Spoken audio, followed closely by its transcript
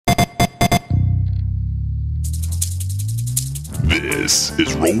This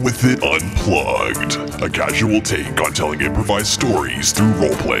is Roll With It Unplugged, a casual take on telling improvised stories through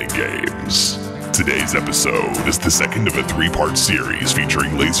role-playing games. Today's episode is the second of a three-part series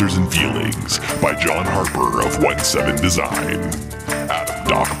featuring Lasers and Feelings by John Harper of one.seven Design. Adam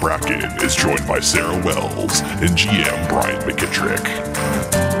Doc Brackin is joined by Sarah Wells and GM Brian McKitrick.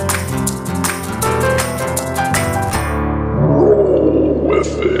 Roll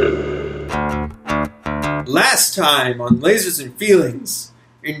with it. Last time on Lasers and Feelings,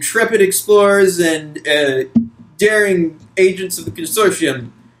 intrepid explorers and daring agents of the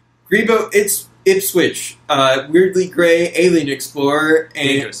consortium, Grebo Ipswich, weirdly gray alien explorer,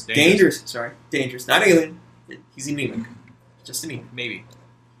 and dangerous, not alien. He's a mimic, just a mimic, maybe.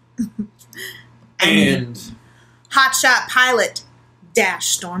 And hotshot pilot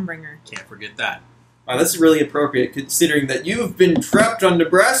dash Stormbringer. Can't forget that. Wow, that's really appropriate, considering that you've been trapped on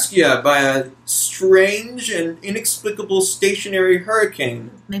Nebraskia by a strange and inexplicable stationary hurricane.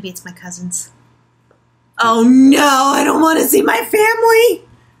 Maybe it's my cousins. Oh no, I don't want to see my family!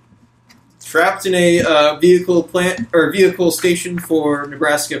 Trapped in a vehicle station for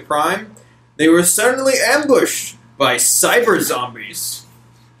Nebraskia Prime, they were suddenly ambushed by cyber zombies.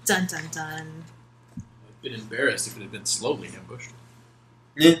 Dun dun dun. I've been embarrassed if it had been slowly ambushed.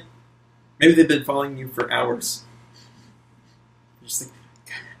 Yeah. Maybe they've been following you for hours. You're just like,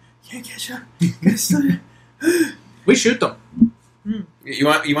 can't catch up. We shoot them. You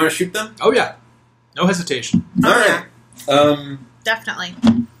want to shoot them? Oh yeah, no hesitation. All right. Yeah. Definitely.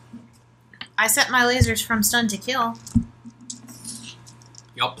 I set my lasers from stun to kill.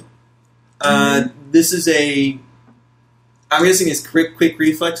 Yup. This is I'm guessing it's quick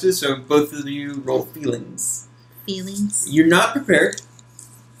reflexes, so both of you roll feelings. Feelings? You're not prepared.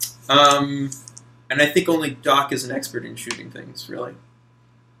 And I think only Doc is an expert in shooting things, really.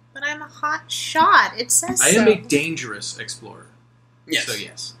 But I'm a hot shot. It says I am a dangerous explorer. Yes. So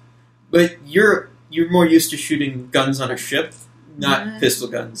yes. But you're more used to shooting guns on a ship, not pistol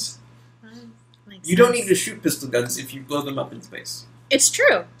guns. You don't need to shoot pistol guns if you blow them up in space. It's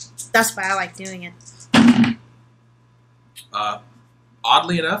true. That's why I like doing it.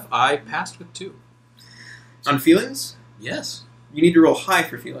 Oddly enough, I passed with 2. On feelings? Yes. You need to roll high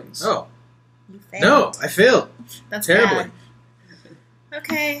for feelings. Oh. You failed. No, I failed. That's terribly. Bad.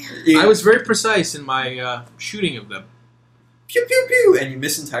 Okay. I was very precise in my shooting of them. Pew, pew, pew, and you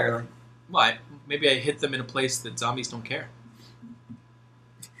miss entirely. Well, maybe I hit them in a place that zombies don't care.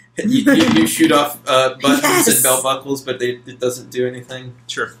 you shoot off buttons Yes. and belt buckles, but it doesn't do anything.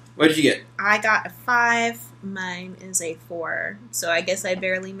 Sure. What did you get? I got a 5. Mine is a 4. So I guess I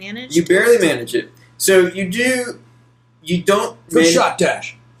barely managed. You barely manage it. So you don't... Good shot,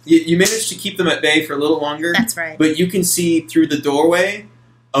 Dash. You manage to keep them at bay for a little longer. That's right. But you can see through the doorway,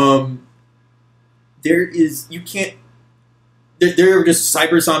 there are just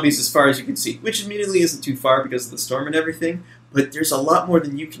cyber zombies as far as you can see, which admittedly isn't too far because of the storm and everything, but there's a lot more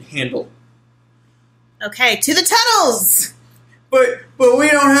than you can handle. Okay, to the tunnels! But we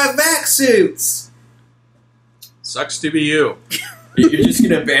don't have vac suits! Sucks to be you. You're just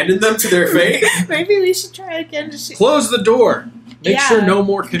going to abandon them to their fate? Maybe we should try again to shoot. Close the door. Make sure no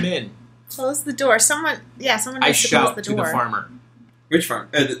more come in. Close the door. Someone needs to close the door. I shout to the farmer. Which farm?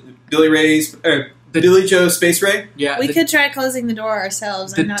 Billy Joe Space Ray? Yeah. We could try closing the door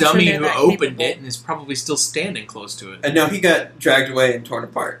ourselves. The I'm not dummy sure who they're that opened capable. it and is probably still standing close to it. No, he got dragged away and torn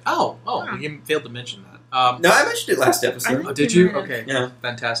apart. Oh, you failed to mention that. No, I mentioned it last episode. Oh, did you? Okay. Yeah.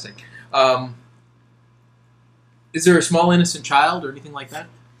 Fantastic. Is there a small innocent child or anything like that?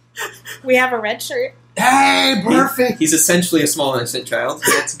 We have a red shirt. Hey, perfect! He's essentially a small innocent child.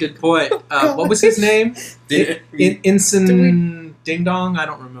 That's a good point. What was his name? Ensign Ding Dong? I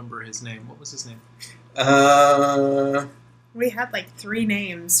don't remember his name. What was his name? We had like 3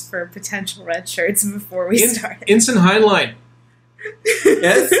 names for potential red shirts before we started. Ensign Heinlein.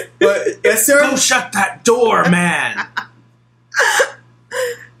 Yes? Yes, sir? Go shut that door, man!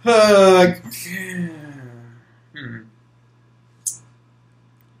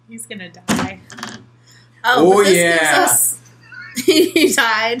 He's gonna die. Oh, but this yeah. gives us- He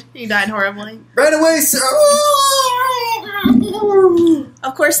died. He died horribly. Right away, sir!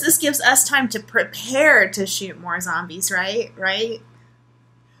 Of course, this gives us time to prepare to shoot more zombies, right? Right?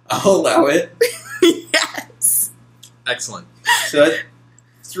 I'll allow it. Yes. Excellent. So that's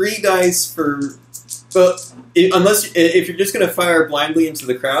 3 dice for... But if you're just going to fire blindly into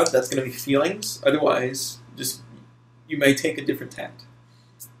the crowd, that's going to be feelings. Otherwise, you may take a different tact.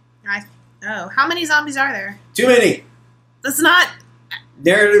 How many zombies are there? Too many. That's not...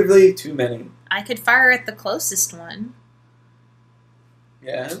 Narratively, too many. I could fire at the closest one.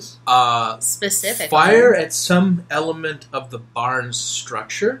 Yes. Specific. Fire at some element of the barn's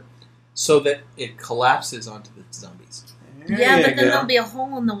structure so that it collapses onto the zombies. Yeah, There but you then go. there'll be a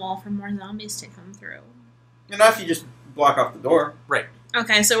hole in the wall for more zombies to come through. Enough if you just block off the door.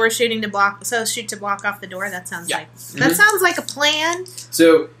 Okay, so we're shooting to block. So shoot to block off the door. That sounds Yeah. like that sounds like a plan.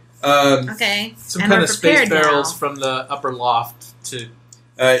 So, Okay, Some and kind we're of space prepared barrels now. from the upper loft to...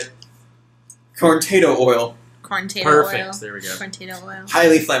 corn-tato oil, Corn tato Perfect. oil. There we go. Corn tato oil.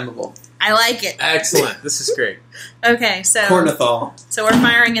 highly flammable. I like it. Excellent. This is great. Okay, so Cornethol. so we're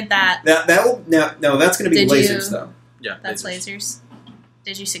firing at that. That will no. That's going to be Did lasers you- though. Yeah. That's lasers.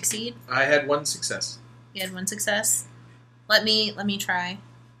 Did you succeed? I had one success. You had one success. Let me try.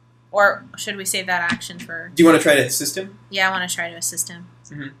 Or should we save that action for? Do you want to try to assist him? Yeah, I want to try to assist him.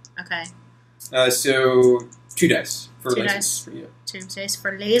 Mhm. Okay, So 2 dice for 2 lasers dice. for you. 2 dice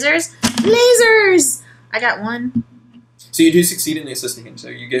for lasers. Lasers. I got 1. So you do succeed in assisting him. So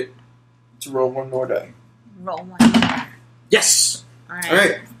you get to roll 1 more die. Roll 1. Yes! All right. All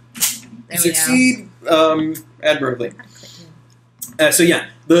right. There You we succeed admirably. go. So yeah,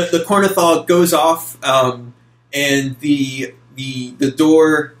 the cornethol goes off, and the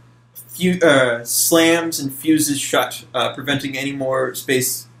door slams and fuses shut, preventing any more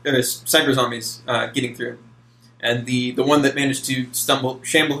cyber zombies getting through. And the one that managed to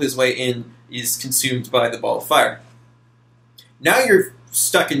shamble his way in is consumed by the ball of fire. Now you're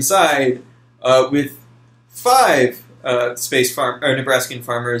stuck inside with 5 Nebraskan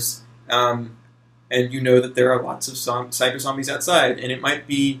farmers. And you know that there are lots of cyber zombies outside, and it might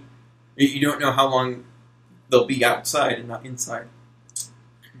be... You don't know how long they'll be outside and not inside.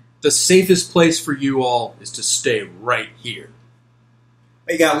 The safest place for you all is to stay right here.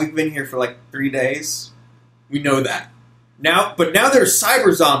 But yeah, we've been here for like 3 days. We know that. But now there's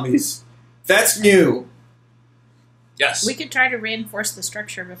cyber zombies. That's new. Yes. We could try to reinforce the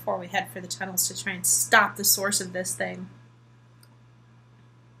structure before we head for the tunnels to try and stop the source of this thing.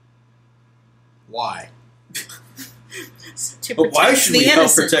 Why? To But why protect should the we help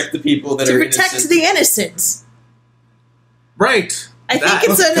innocent. protect the people that To are protect innocent? the innocent. Right. I think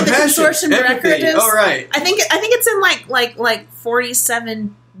it's under the Compassion, consortium empathy. directives. All right. I think it's in like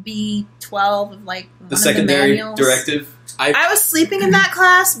 47B12 of like one The of secondary the manuals. directive. I was sleeping in that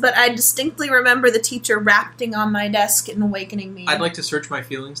class, but I distinctly remember the teacher rapping on my desk and awakening me. I'd like to search my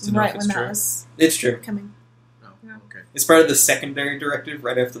feelings to know right if it's when true. that was It's true. coming. Oh, okay. It's part of the secondary directive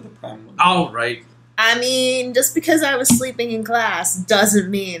right after the prime one. All right. I mean, just because I was sleeping in class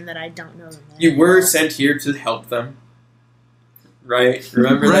doesn't mean that I don't know the manual. You were sent here to help them. Right?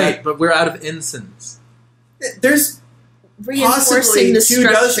 Remember Right, but we're out of ensigns. that? There's reinforcing possibly the 2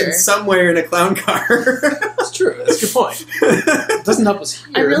 structure. dozen somewhere in a clown car. That's true. That's a good point. It doesn't help us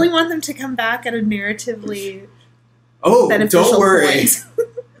here. I really want them to come back at a narratively Oh, beneficial don't worry. point. Okay.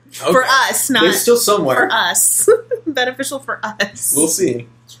 For us, not There's still somewhere. for us. Beneficial for us. We'll see.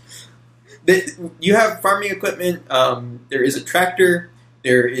 You have farming equipment. There is a tractor.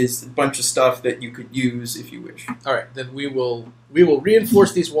 There is a bunch of stuff that you could use if you wish. All right, then we will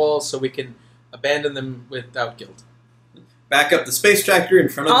reinforce these walls so we can abandon them without guilt. Back up the space tractor in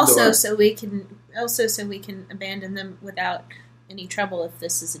front of the door. So we can abandon them without any trouble if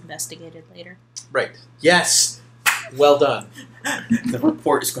this is investigated later. Right. Yes. Well done. The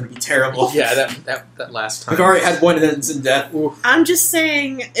report is going to be terrible. Yeah, that last time. I've already had one ensign death. Oof. I'm just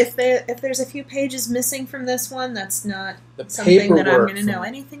saying, if there's a few pages missing from this one, that's not The something that I'm paperwork going to know from-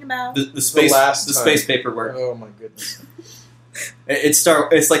 anything about. The space last the time. space paperwork. Oh my goodness.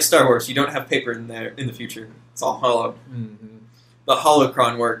 It's like Star Wars. You don't have paper in there in the future. It's all hollow. Mm-hmm. The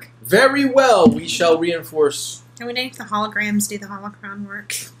holocron work. Very well. We shall reinforce. Can we make the holograms do the holocron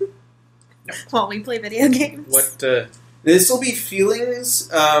work while we play video games? What? This will be feelings.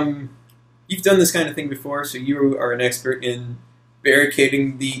 You've done this kind of thing before, so you are an expert in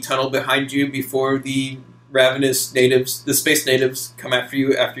barricading the tunnel behind you before the ravenous natives, the space natives, come after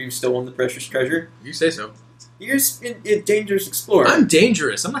you've stolen the precious treasure. You say so. You're a dangerous explorer. I'm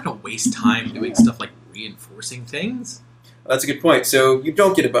dangerous. I'm not going to waste time doing stuff like reinforcing things. Well, that's a good point. So you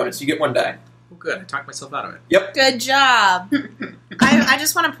don't get a bonus. You get 1 die. Oh, good. I talked myself out of it. Yep. Good job. I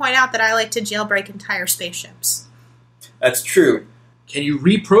just want to point out that I like to jailbreak entire spaceships. That's true. Can you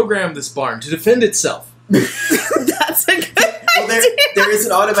reprogram this barn to defend itself? That's a good Well, idea. there is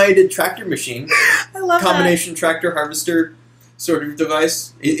an automated tractor machine, I love combination tractor harvester sort of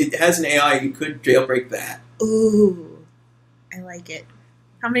device. It has an AI. You could jailbreak that. that. Ooh, I like it.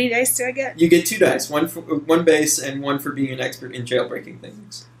 How many dice do I get? You get 2 dice, one base and 1 for being an expert in jailbreaking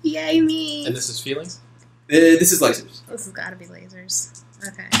things. Yay me! And this is feelings? This is lasers. This has got to be lasers.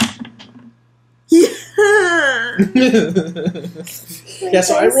 Okay. Yeah,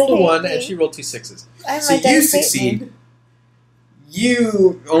 so I rolled a 1 and she rolled 2 6s. So you succeed.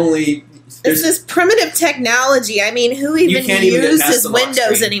 You only... This is primitive technology. I mean, who even uses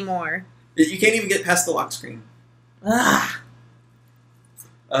Windows anymore? You can't even get past the lock screen. Ugh.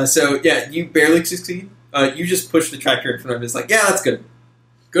 So, yeah, you barely succeed. You just push the tractor in front of it. It's like, yeah, that's good.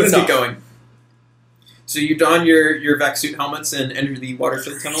 Good to get going. So you don your vac suit helmets and enter the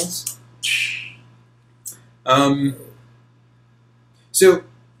water-filled tunnels. So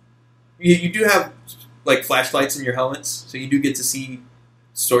you do have like flashlights in your helmets, so you do get to see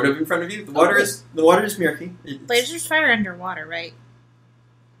sort of in front of you. The water is murky. Lasers fire underwater, right?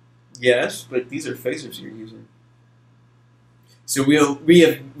 Yes, but these are phasers you're using. So we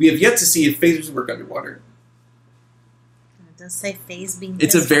have yet to see if phasers work underwater. It does say phase beam.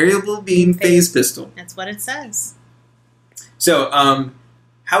 It's a variable beam phase pistol. That's what it says. So,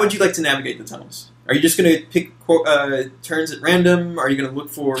 how would you like to navigate the tunnels? Are you just going to pick turns at random? Are you going to look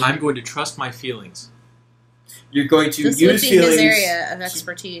for... I'm going to trust my feelings. You're going to this use feelings... This would be his area of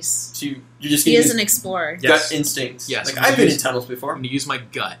expertise. You're just he is an explorer. Gut instincts. Yes. Like, I've been in tunnels before. I'm going to use my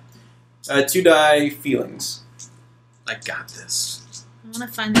gut. 2 die feelings. I got this. I want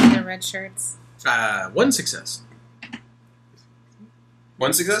to find the other red shirts. 1 success.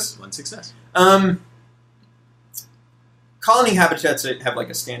 1 success? 1 success. Colony habitats have like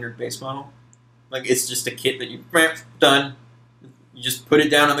a standard base model. Like it's just a kit that you done. You just put it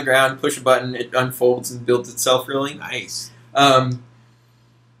down on the ground, push a button, it unfolds and builds itself. Really nice.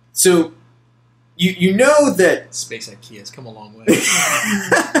 So you know that Space IKEA has come a long way.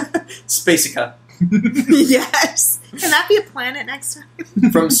 Spacica. Yes. Can that be a planet next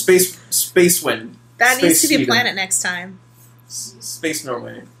time? From Space Wind. That Space needs to be Sweden. a planet next time. Space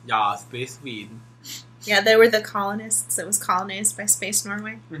Norway. Yeah, Space Sweden. Yeah, they were the colonists. It was colonized by Space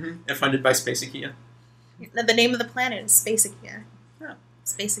Norway. Mm-hmm. And funded by Space IKEA. The name of the planet is Space IKEA. Yeah.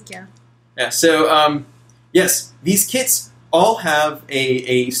 Space IKEA. Yeah, so, yes, these kits all have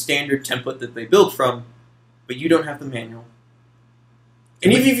a standard template that they build from, but you don't have the manual.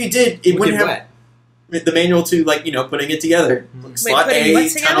 And even if you did, it wouldn't have the manual to, like, putting it together. Like slot A,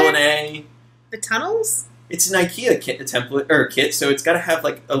 tunnel in A. The tunnels? It's an IKEA kit, kit, so it's got to have,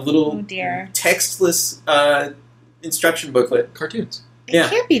 like, a little textless instruction booklet. Cartoons. It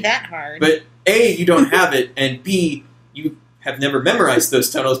can't be that hard. But A, you don't have it, and B, you have never memorized those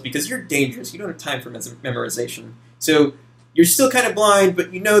tunnels because you're dangerous. You don't have time for memorization. So you're still kind of blind,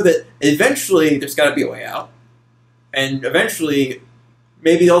 but you know that eventually there's got to be a way out. And eventually,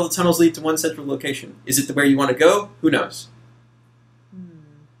 maybe all the tunnels lead to one central location. Is it where you want to go? Who knows?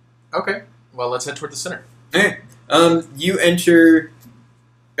 Okay. Well, let's head toward the center. Okay. You enter...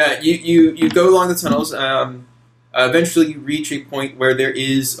 You go along the tunnels. Eventually you reach a point where there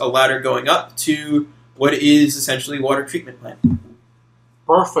is a ladder going up to what is essentially a water treatment plant.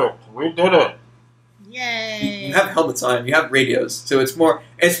 Perfect. We did it. Yay. You have helmets on. You have radios. So it's more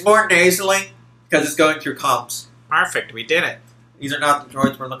nasally because it's going through comms. Perfect. We did it. These are not the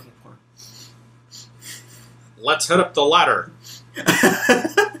droids we're looking for. Let's head up the ladder.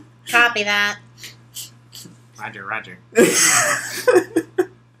 Copy that. Roger.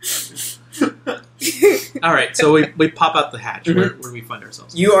 All right, so we pop out the hatch. Mm-hmm. Where do we find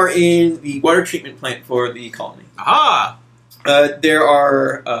ourselves? You are in the water treatment plant for the colony. Aha! There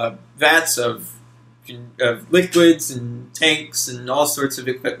are vats of liquids and tanks and all sorts of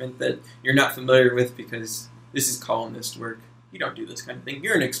equipment that you're not familiar with because this is colonist work. You don't do this kind of thing.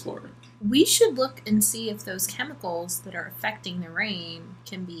 You're an explorer. We should look and see if those chemicals that are affecting the rain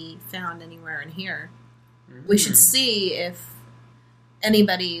can be found anywhere in here. Mm-hmm. We should see if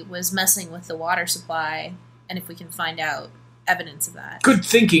anybody was messing with the water supply and if we can find out evidence of that. Good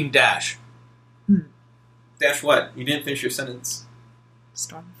thinking, Dash. Dash what? You didn't finish your sentence.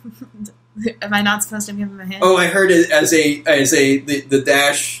 Storm. Am I not supposed to give him a hint? Oh, I heard it as the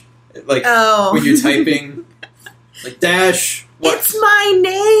dash, like when you're typing, like dash. What? It's my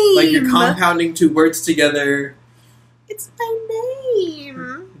name. Like you're compounding two words together. It's my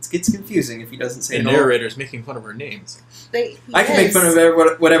name. It gets confusing if he doesn't say the it. narrator's making fun of our names. I can make fun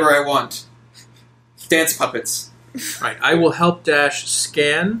of whatever I want. Dance puppets. Right, I will help Dash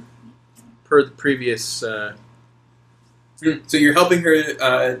scan per the previous. So you're helping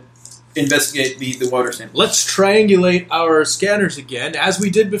her investigate the water sample. Let's triangulate our scanners again, as we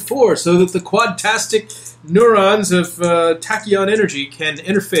did before, so that the quadtastic neurons of tachyon energy can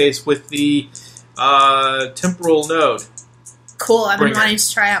interface with the temporal node. Cool, I've been wanting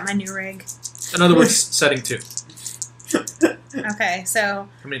to try out my new rig. In other words, setting 2. Okay, so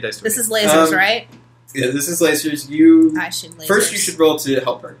how many dice do this is lasers, right? Yeah, this is lasers. I should lasers. First, you should roll to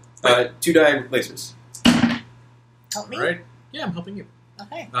help her. 2 die lasers. Help me. All right. Yeah, I'm helping you.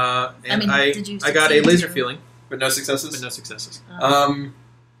 Okay. And did you I got a laser succeed? feeling, But no successes? but no successes. Ask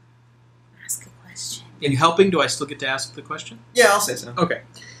a question. In helping, do I still get to ask the question? Yeah, I'll say so. Okay.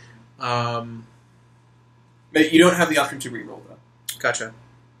 But you don't have the option to reroll, though. Gotcha. You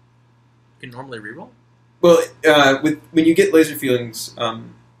can normally reroll? Well, when you get laser feelings,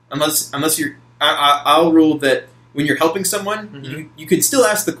 unless you're... I'll rule that when you're helping someone, you can still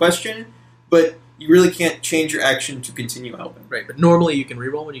ask the question, but you really can't change your action to continue helping. Right, but normally you can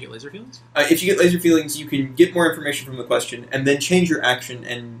reroll when you get laser feelings? If you get laser feelings, you can get more information from the question and then change your action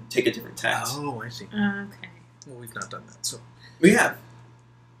and take a different task. Oh, I see. Okay. Well, we've not done that, so... We have.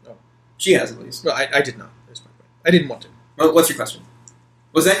 Oh. She has, at least. Well, I did not. That's my point. I didn't want to. Well, what's your question?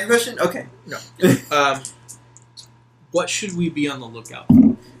 Was that your question? Okay. No. What should we be on the lookout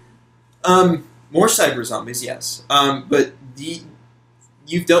for? More cyber zombies, yes. But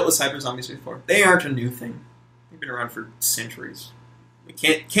you've dealt with cyber zombies before. They aren't a new thing. They've been around for centuries. We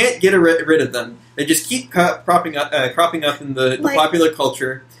can't get rid of them. They just keep cropping up in the popular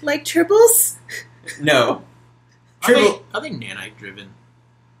culture. Like tribbles? No. Are they nanite driven?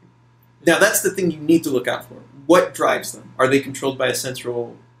 Now that's the thing you need to look out for. What drives them? Are they controlled by a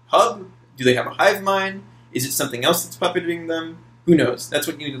central hub? Do they have a hive mind? Is it something else that's puppeting them? Who knows? That's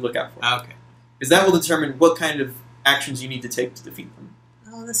what you need to look out for. Okay. Because that will determine what kind of actions you need to take to defeat them.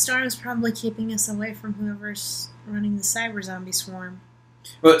 Oh, the storm's probably keeping us away from whoever's running the cyber zombie swarm.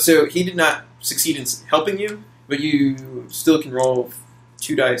 Well, so he did not succeed in helping you, but you still can roll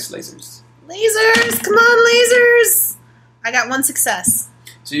 2 dice lasers. Lasers! Come on, lasers! I got 1 success.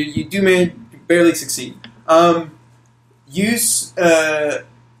 So you do barely succeed.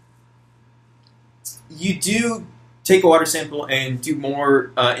 You do take a water sample and do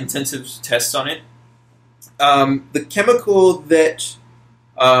more intensive tests on it. The chemical that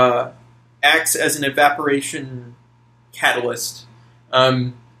acts as an evaporation catalyst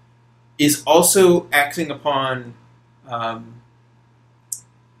is also acting upon.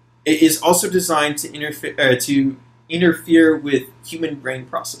 It is also designed to interfere with human brain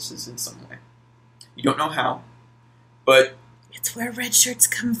processes in some way. You don't know how, but it's where red shirts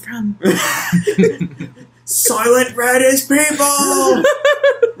come from. Silent reddish people,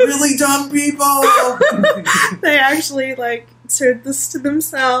 really dumb people. They actually said this to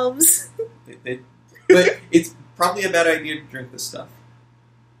themselves. But it's probably a bad idea to drink this stuff.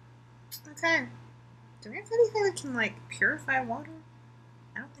 Okay. Do we have anything that can purify water?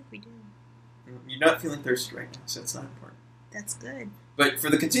 I don't think we do. You're not feeling thirsty right now, so it's not important. That's good. But for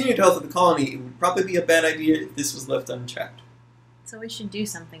the continued health of the colony, it would probably be a bad idea if this was left unchecked. So we should do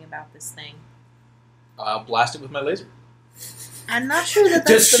something about this thing. I'll blast it with my laser. I'm not sure that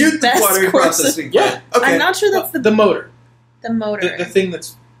that's Just shoot the water processing plant. Okay. I'm not sure that's the motor. The motor. The thing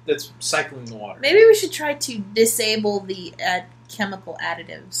that's cycling the water. Maybe we should try to disable the chemical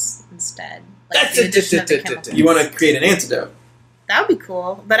additives instead. The addition of the chemicals. You want to create an antidote. That would be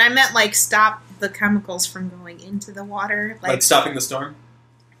cool. But I meant stop the chemicals from going into the water. Like stopping the storm?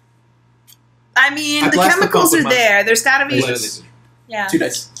 I mean, the chemicals are there. There's got to be... Yeah. 2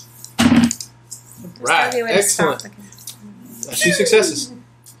 dice. Right. Excellent. 2 successes.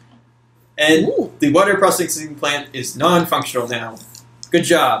 And the water processing plant is non-functional now. Good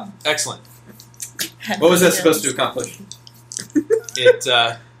job. Excellent. What was that supposed to accomplish?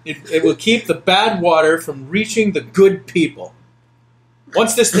 It will keep the bad water from reaching the good people.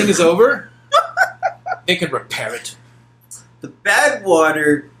 Once this thing is over, it can repair it. The bad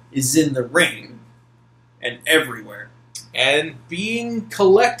water is in the rain and everywhere. And being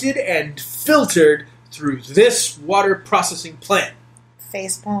collected and filtered through this water processing plant.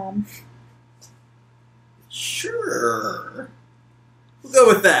 Facepalm. Sure. We'll go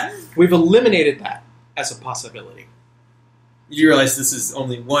with that. We've eliminated that as a possibility. You realize this is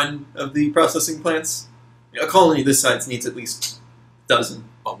only one of the processing plants? A colony this size needs at least a dozen.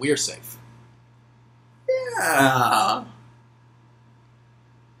 But we are safe. Yeah.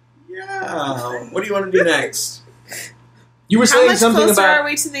 Yeah. What do you want to do next? You were saying something about... How much closer are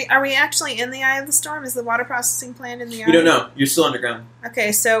we to the... Are we actually in the eye of the storm? Is the water processing plant in the eye? You don't know. You're still underground.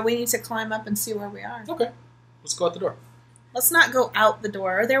 Okay, so we need to climb up and see where we are. Okay. Let's go out the door. Let's not go out the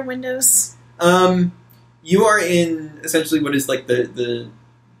door. Are there windows? You are in essentially what is the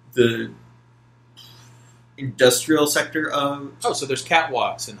industrial sector of... Oh, so there's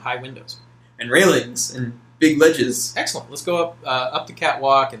catwalks and high windows. And railings and big ledges. Excellent. Let's go up the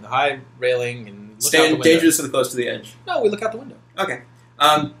catwalk and the high railing and look out the Stand window. dangerously close to the edge. No, we look out the window. Okay.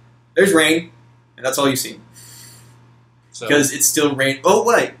 There's rain, and that's all you see. Because it's still rain. Oh,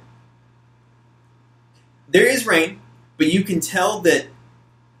 wait. There is rain, but you can tell that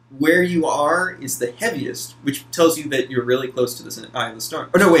where you are is the heaviest, which tells you that you're really close to the eye of the storm.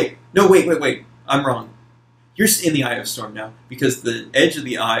 Oh, no, wait. I'm wrong. You're in the eye of the storm now, because the edge of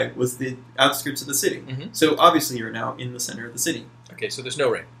the eye was the outskirts of the city. Mm-hmm. So obviously you're now in the center of the city. Okay, so there's no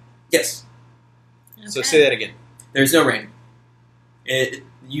rain. Yes. Okay. So say that again. There's no rain.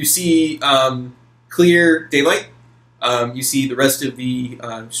 You see clear daylight. You see the rest of the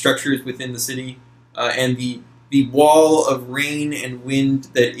structures within the city, and the wall of rain and wind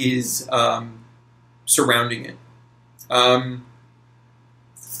that is surrounding it.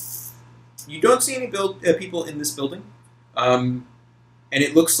 You don't see any people in this building, and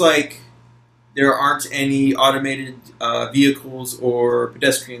it looks like there aren't any automated vehicles or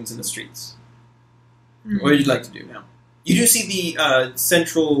pedestrians in the streets. Mm-hmm. What would you like to do now? You do see the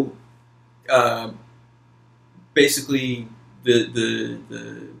central, basically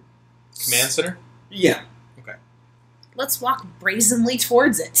the Command center? Yeah, Let's walk brazenly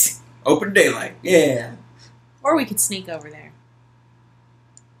towards it. open daylight. Yeah. Or we could sneak over there.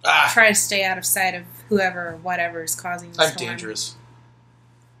 Ah, Try to stay out of sight of whoever or whatever is causing the I'm storm. dangerous.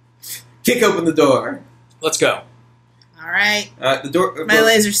 Kick open the door. Let's go. Alright. The door. My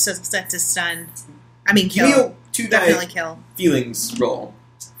laser's set to stun. I mean, Give me kill. a 2 Definitely die kill. feelings roll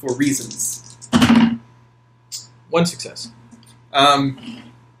for reasons. 1 success.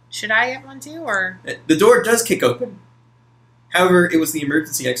 Should I get one too, or? The door does kick open. However, it was the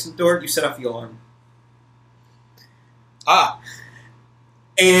emergency exit door. You set off the alarm. Ah,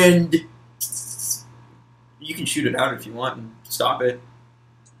 And you can shoot it out if you want and stop it.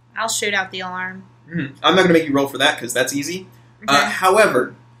 I'll shoot out the alarm. I'm not going to make you roll for that because that's easy. Okay.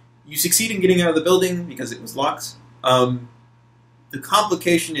 However, you succeed in getting out of the building because it was locked. The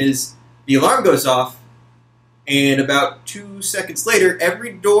complication is the alarm goes off, and about 2 seconds later,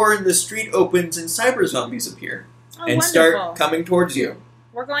 every door in the street opens and cyber zombies appear Oh, and wonderful. start coming towards you.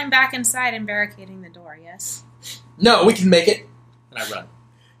 We're going back inside and barricading the door, yes? no, we can make it. And I run.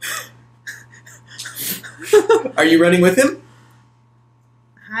 Are you running with him?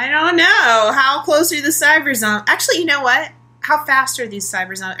 I don't know. How close are the cyber zombies? Actually, you know what? How fast are these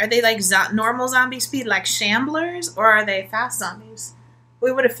cyber zombies? Are they like normal zombie speed, like shamblers, or are they fast zombies?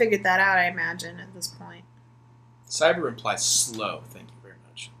 We would have figured that out, I imagine, at this point. Cyber implies slow. Thank you very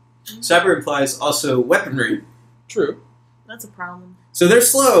much. Cyber implies also weaponry. True. That's a problem. So they're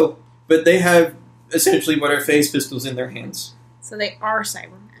slow, but they have essentially what are phase pistols in their hands. So they are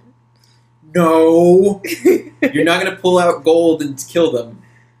Cybermen. No! You're not going to pull out gold and kill them.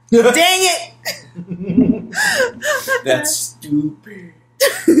 Dang it! That's stupid.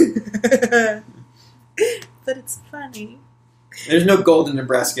 But it's funny. There's no gold in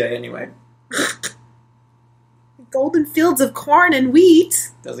Nebraskia anyway. Golden fields of corn and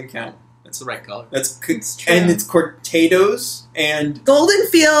wheat. Doesn't count. That's the right color. That's It's true. and it's potatoes and Golden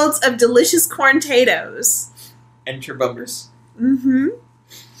fields of delicious corn-tatoes. turbumbers. Mm-hmm.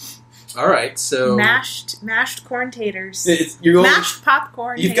 All right, so Mashed corn taters. You're going. Mashed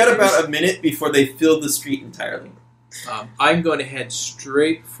popcorn. You've got about a minute before they fill the street entirely. I'm going to head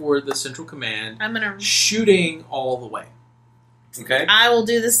straight for the central command, I'm gonna. shooting all the way, Okay. I will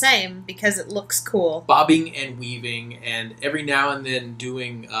do the same because it looks cool. bobbing and weaving, and every now and then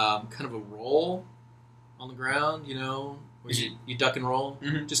doing kind of a roll on the ground. You know, where you duck and roll,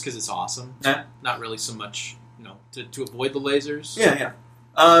 Mhm. just because it's awesome. Yeah. Not really so much, to avoid the lasers. Yeah.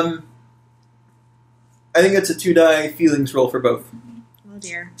 I think that's a 2 die feelings roll for both. Oh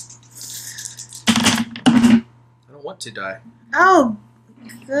dear. I don't want to die. Oh,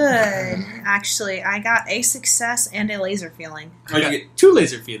 good. Actually, I got a success and a laser feeling. I What'd got you get? 2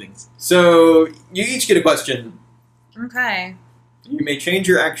 laser feelings. So you each get a question. Okay. You may change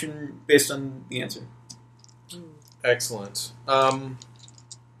your action based on the answer. Excellent. What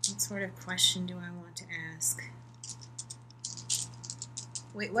sort of question do I want to ask?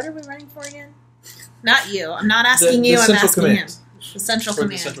 Wait, what are we running for again? Not you. I'm not asking you. I'm central asking command. him. The central For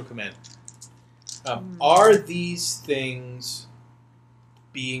command. the central command. Are these things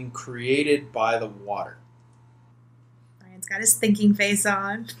being created by the water? Brian's got his thinking face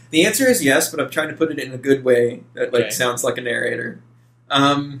on. The answer is yes, but I'm trying to put it in a good way that Okay. sounds like a narrator.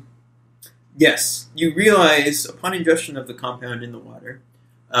 Yes, you realize upon ingestion of the compound in the water,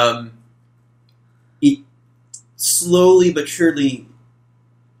 it slowly but surely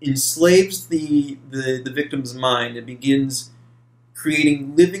enslaves the victim's mind and begins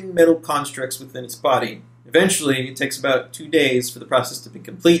creating living metal constructs within its body. Eventually, it takes about 2 days for the process to be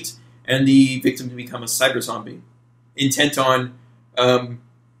complete and the victim to become a cyber zombie, intent on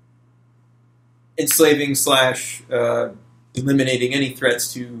enslaving / eliminating any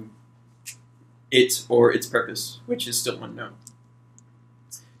threats to it or its purpose, which is still unknown.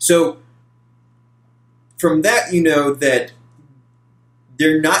 So, from that, you know that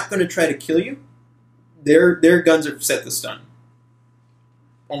they're not going to try to kill you. Their guns are set to stun.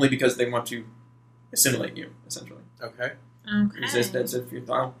 Only because they want to assimilate you, essentially. Okay. Resistance is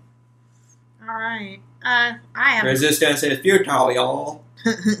futile. All right. I am. Resistance is futile, y'all.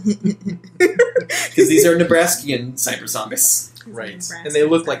 Because these are Nebraskian cyber zombies. Right. And they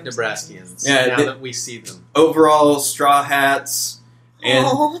look like Nebraskians now that we see them. Overalls, straw hats, and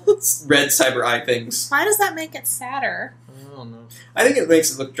red cyber eye things. Why does that make it sadder? I don't know. I think it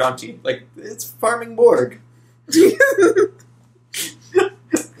makes it look jaunty. Like, it's farming Borg.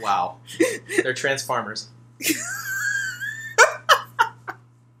 Wow. They're trans farmers.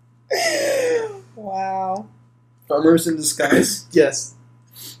 Wow. Farmers in disguise? Yes.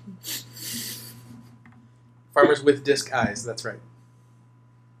 Farmers with disc eyes, that's right.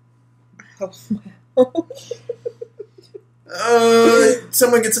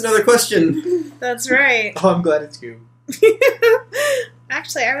 Someone gets another question. That's right. Oh, I'm glad it's you.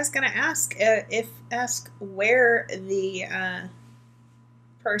 Actually, I was going to ask where the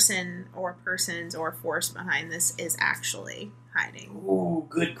person or persons or force behind this is actually hiding. Ooh,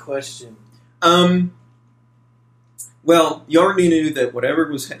 good question. Well, you already knew that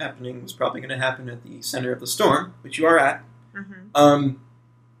whatever was happening was probably going to happen at the center of the storm, which you are at. Mm-hmm.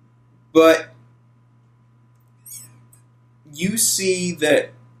 But you see that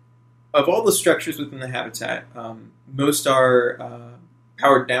of all the structures within the habitat, most are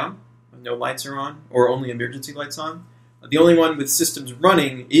powered down, no lights are on, or only emergency lights on. The only one with systems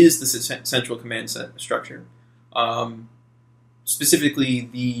running is the central command structure. Specifically,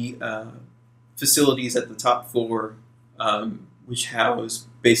 the facilities at the top floor, which house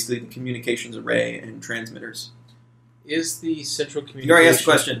basically the communications array and transmitters. Is the central communication... You already asked a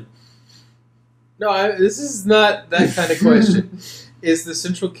question. No, this is not that kind of question. Is the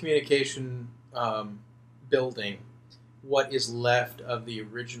central communication building what is left of the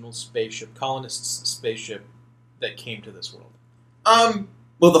original spaceship, colonists' spaceship that came to this world?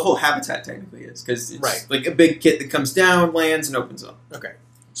 Well, the whole habitat technically is, because it's like a big kit that comes down, lands, and opens up. Okay.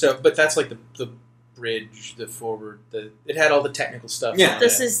 So, but that's like the bridge, the forward, it had all the technical stuff. Yeah. On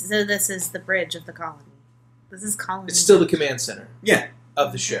This it. is the bridge of the colony. This is colony. It's still the command center. Yeah.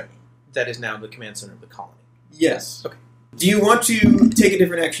 Of the ship. That is now the command center of the colony. Yes. Okay. Do you want to take a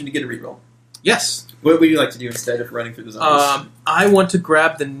different action to get a reroll? Yes. What would you like to do instead of running through the zombies? I want to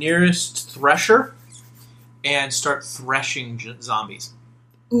grab the nearest thresher and start threshing zombies.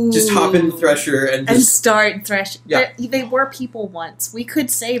 Ooh. Just hop in the thresher and start threshing. Yeah. They were people once. We could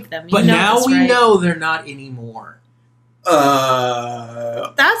save them. But now we know they're not anymore.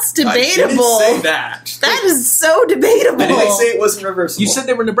 That's debatable. I didn't say that. That is so debatable. I didn't say it wasn't reversible. You said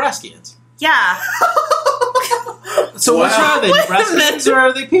they were Nebraskians. Yeah. So which are they? Nebraskians or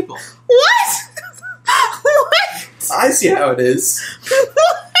are they people? What? What? I see how it is.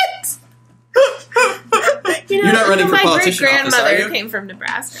 What? You're not running for my politician office, are great-grandmother you? came from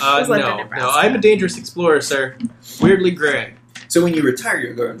Nebraska. She lived in Nebraska. No, I'm a dangerous explorer, sir. Weirdly gray. So when you retire,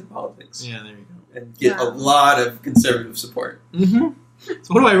 you'll go into politics. Yeah, there you go. And get a lot of conservative support. Mm-hmm.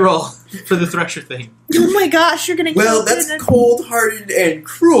 So what do I roll for the thresher thing? Oh my gosh, you're gonna Well, that's cold-hearted and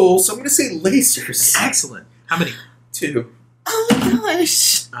cruel, so I'm going to say lasers. Excellent. How many? 2. Oh my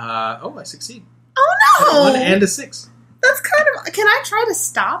gosh. I succeed. Oh no! 1 and a 6. That's kind of... Can I try to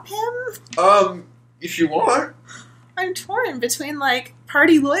stop him? If you want. I'm torn between, like,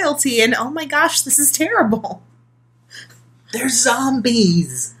 party loyalty and, oh my gosh, this is terrible. They're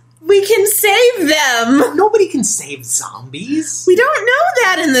zombies. We can save them. Nobody can save zombies. We don't know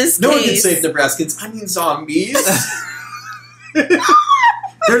that in this No case. one can save Nebraskans. I mean zombies.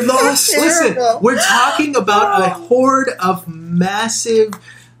 They're lost. Listen, we're talking about a horde of massive,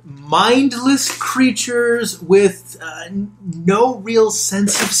 mindless creatures with no real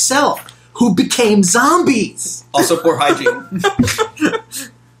sense of self who became zombies. Also poor hygiene.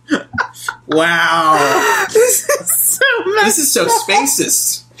 Wow. This is so messed This is so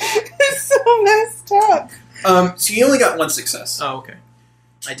spacist. It's so messed up. So you only got 1 success. Oh, okay.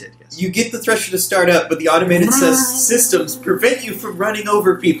 I did, yes. You get the thresher to start up, but the automated systems prevent you from running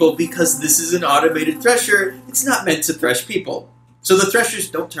over people because this is an automated thresher. It's not meant to thresh people. So the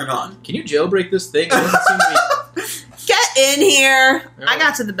threshers don't turn on. Can you jailbreak this thing? Get in here. I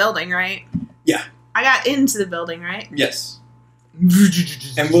got to the building, right? Yeah. I got into the building, right? Yes.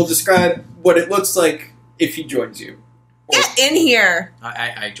 And we'll describe what it looks like if he joins you. Get in here.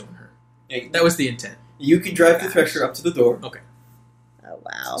 I joined her. That was the intent. You can drive the thresher up to the door. Okay. Oh,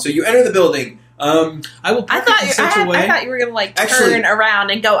 wow. So you enter the building. I will. I thought you were gonna turn around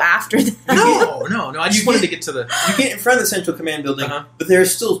and go after them. No, No. I just wanted to get to the... You get in front of the Central Command building, but there are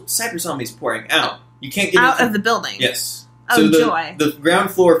still cyber zombies pouring out. You can't get out of the building. Yes. Oh, so joy. The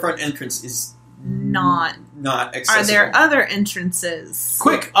ground floor front entrance is not accessible. Are there other entrances?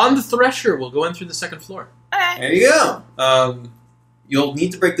 Quick, on the Thresher, we'll go in through the second floor. Okay. There you go. You'll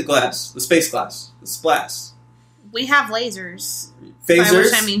need to break the glass, the space glass, the splash. We have lasers. Phasers, by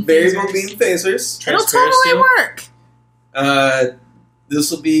which I mean variable phasers. beam phasers. It'll totally work.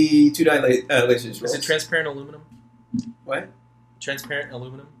 This will be 2-die lasers. Is it transparent aluminum? What? Transparent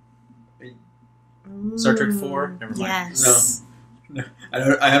aluminum? Star Trek 4? Never mind. Yes. No,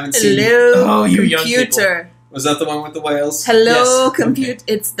 I haven't seen. Hello, you young computer. Was that the one with the whales? Hello, Yes. computer.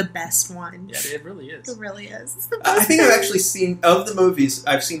 Okay. It's the best one. Yeah, it really is. It really is. It's the best I think one. I've actually seen, of the movies,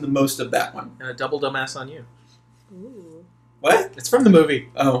 I've seen the most of that one. And a double dumbass on you. Ooh. What? It's from the movie.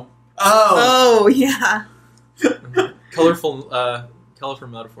 Oh, Yeah. Colorful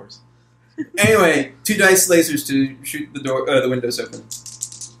metaphors. Anyway, 2 dice lasers to shoot the windows open.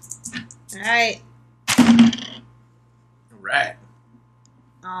 Alright. Right.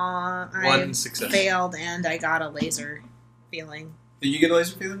 I One success. failed and I got a laser feeling. Did you get a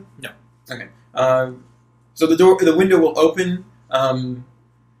laser feeling? No. Okay. So the window will open.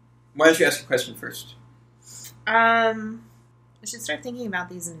 Why don't you ask a question first? I should start thinking about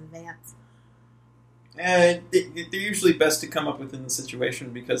these in advance. They're usually best to come up within the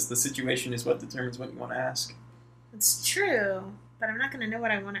situation because the situation is what determines what you want to ask. It's true, but I'm not going to know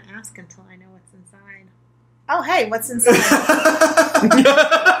what I want to ask until I know what's inside. Oh, hey, what's inside?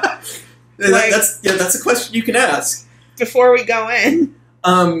 That's a question you can ask. Before we go in.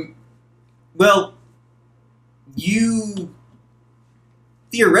 Well, you...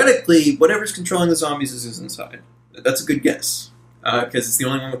 Theoretically, whatever's controlling the zombies is inside. That's a good guess. Because it's the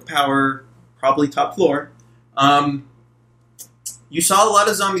only one with power, probably top floor. You saw a lot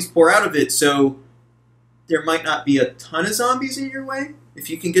of zombies pour out of it, so there might not be a ton of zombies in your way. If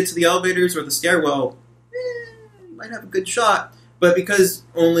you can get to the elevators or the stairwell, you might have a good shot. But because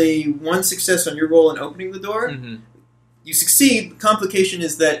only one success on your roll in opening the door, you succeed. The complication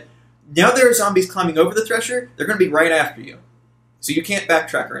is that now there are zombies climbing over the Thresher. They're going to be right after you. So you can't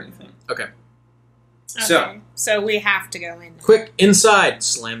backtrack or anything. Okay. So we have to go in. Quick, inside.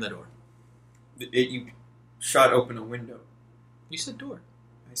 Slam the door. You shot open a window. You said door.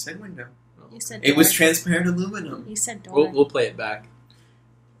 I said window. You said It door. was transparent aluminum. You said door. We'll play it back.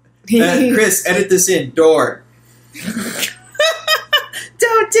 Chris, edit this in. Door.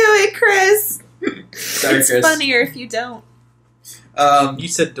 Don't do it, Chris. Sorry, It's Chris. funnier if you don't. You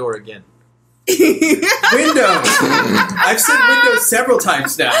said door again. Window. I've said window several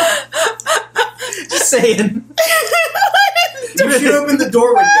times now. Just saying. You should open the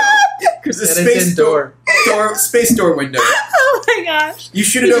door window. Because the space door window. Oh my gosh. You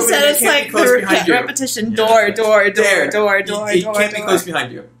should You have just opened said it. it's It can't like be closed behind the you. repetition. Yeah. Door. It can't be closed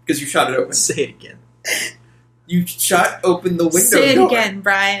behind you because you shot it open. Say it again. You shot open the window. Say it door. again,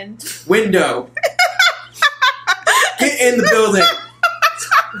 Brian. Window. Get in the building.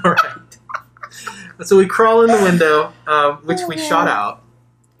 All right. So we crawl in the window, which we shot out,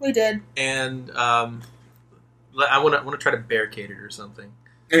 We did. and I want to try to barricade it or something.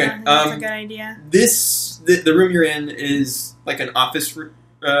 Okay. That's a good idea. The room you're in is like an office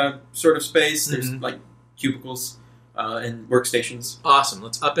sort of space. There's like cubicles and workstations. Awesome.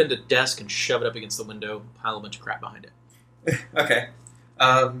 Let's upend a desk and shove it up against the window, pile a bunch of crap behind it. Okay.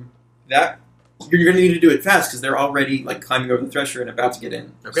 That you're going to need to do it fast because they're already like climbing over the Thresher and about to get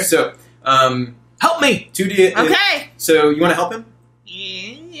in. Okay. So, help me! 2D. Okay. So you want to help him?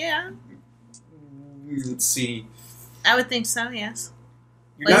 Yeah. Let's see. I would think so, yes.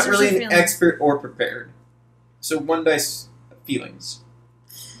 You're not Lasers or really an feelings? expert or prepared. So 1 dice feelings.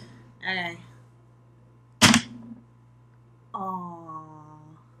 Okay. Oh.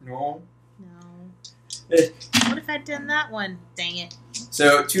 No. No. Eh. What if I'd done that one? Dang it.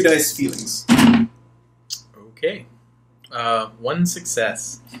 So 2 dice feelings. Okay. 1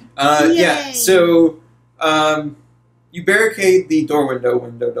 success. Yeah. Yay. So you barricade the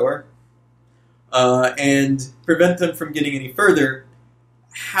window door, and prevent them from getting any further.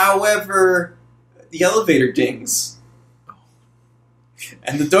 However, the elevator dings.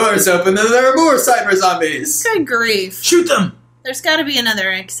 And the door is open, and there are more cyber zombies! Good grief. Shoot them! There's got to be another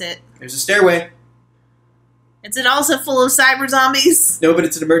exit. There's a stairway. Is it also full of cyber zombies? No, but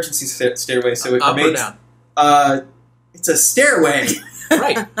it's an emergency stairway, so it Up or remains... down? It's a stairway!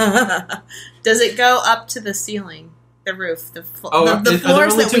 Right. Does it go up to the ceiling? The roof? The are there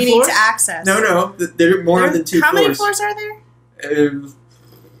floors only that 2 we need floors? to access? No, there are more than 2 How floors. many floors are there?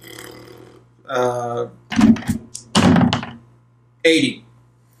 80.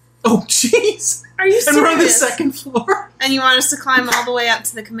 Oh, jeez! Are you serious? And we're on the second floor? And you want us to climb all the way up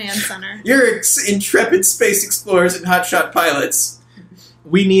to the command center? You're intrepid space explorers and hotshot pilots.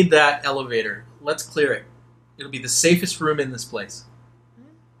 We need that elevator. Let's clear it. It'll be the safest room in this place.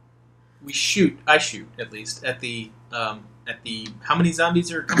 I shoot, at least, at the, how many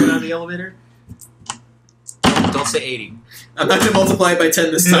zombies are coming out of the elevator? Don't say 80. I'm not going to multiply it by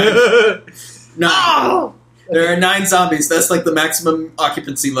 10 this time. 9. Oh! There are 9 zombies. That's like the maximum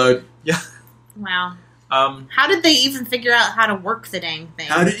occupancy load. Yeah. Wow. Um, How did they even figure out how to work the dang thing?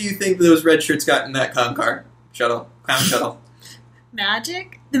 How did you think those red shirts got in that clown shuttle?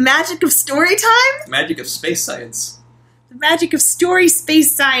 Magic? The magic of story time? Magic of space science. The magic of story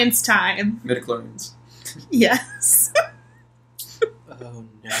space science time. Midichlorians. Yes. oh,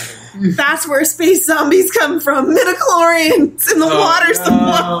 no. That's where space zombies come from. Midichlorians in the water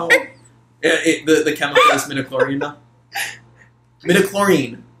supply. Yeah, the chemical is midichlorian now.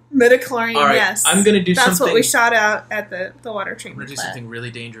 Midichlorine. Midichlorian, All right, yes. I'm going to do That's something... what we shot out at the water I'm treatment going to do plant. something really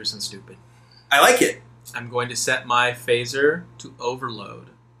dangerous and stupid. I like it. I'm going to set my phaser to overload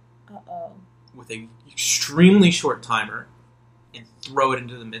Uh-oh. with an extremely short timer and throw it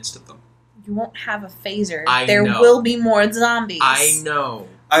into the midst of them. You won't have a phaser. I there know. will be more zombies. I know.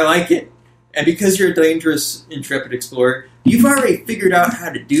 I like it. And because you're a dangerous, intrepid explorer, you've already figured out how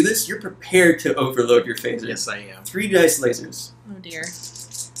to do this. You're prepared to overload your phaser. Yes, I am. 3 dice lasers. Oh, dear.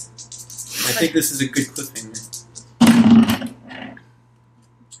 I think this is a good cliffhanger.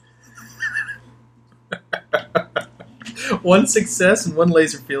 One success and one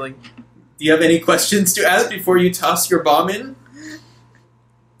laser feeling. Do you have any questions to ask before you toss your bomb in?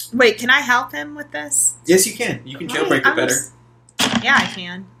 Wait, can I help him with this? Yes, you can. You can jailbreak it better. Yeah, I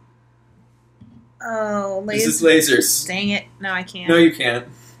can. Oh, This is lasers. Dang it. No, I can't. No, you can't.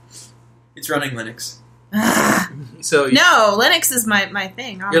 It's running Linux. So No, Linux is my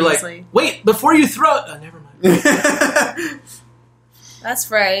thing, you're obviously. like, wait, before you throw it... Oh, never mind.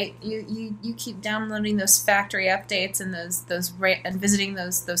 That's right. You keep downloading those factory updates and and visiting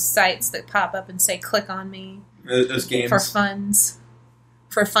those sites that pop up and say click on me Those games. for funds.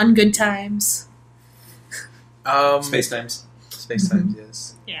 For fun good times. Space times. Space times,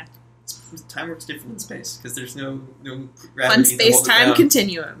 yes. Yeah. Time works different in space because there's no Fun gravity to space hold it time down.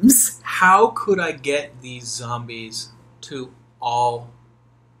 continuums. How could I get these zombies to all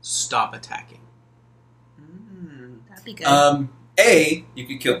stop attacking? That'd be good. A, you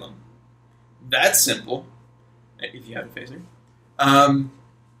could kill them. That's simple. If you have a phaser.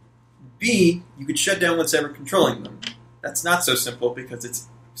 B, you could shut down what's ever controlling them. That's not so simple because it's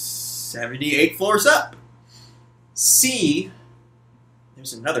 78 floors up. C,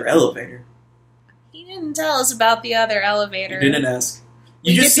 there's another elevator. He didn't tell us about the other elevator. You didn't ask.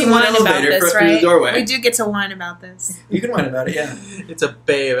 You We just get see to one whine about elevator this, through the right? doorway. We do get to whine about this. You can whine about it, yeah. It's a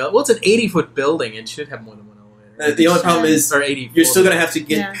bay of... Well, it's an 80-foot building. It should have more than one elevator. The only problem is Or 80. you're still going to have to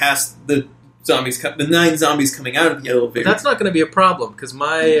get past the zombies, the 9 zombies coming out of the elevator. That's not going to be a problem because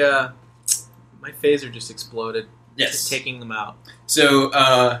my phaser just exploded. Yes. Just taking them out. So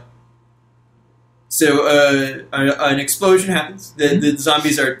an explosion happens. The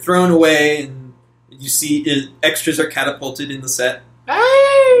zombies are thrown away, and you see extras are catapulted in the set.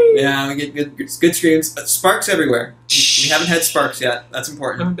 Hey! Yeah, we get good screams. Sparks everywhere. We haven't had sparks yet. That's I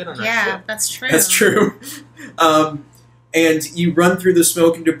important. haven't been on that Yeah, ship. that's true. That's true. And you run through the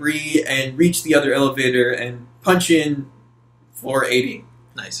smoke and debris and reach the other elevator and punch in floor 80.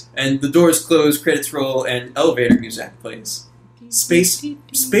 Nice. And the doors close, credits roll, and elevator music plays. Space music.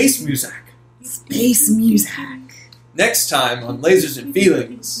 Space music. Next time on Lasers and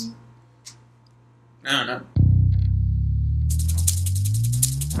Feelings. I don't know.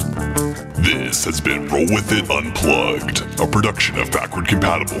 This has been Roll With It Unplugged, a production of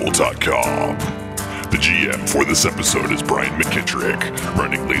Backward-Compatible.com. The GM for this episode is Brian McKitrick,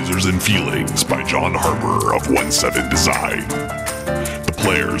 running Lasers and Feelings by John Harper of 1.7 Design. The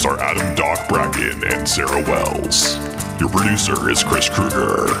players are Adam Doc Brackin and Sarah Wells. Your producer is Chris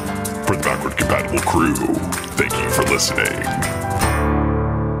Kruger. For the Backward Compatible crew, thank you for listening.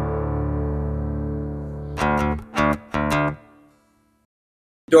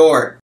 Door.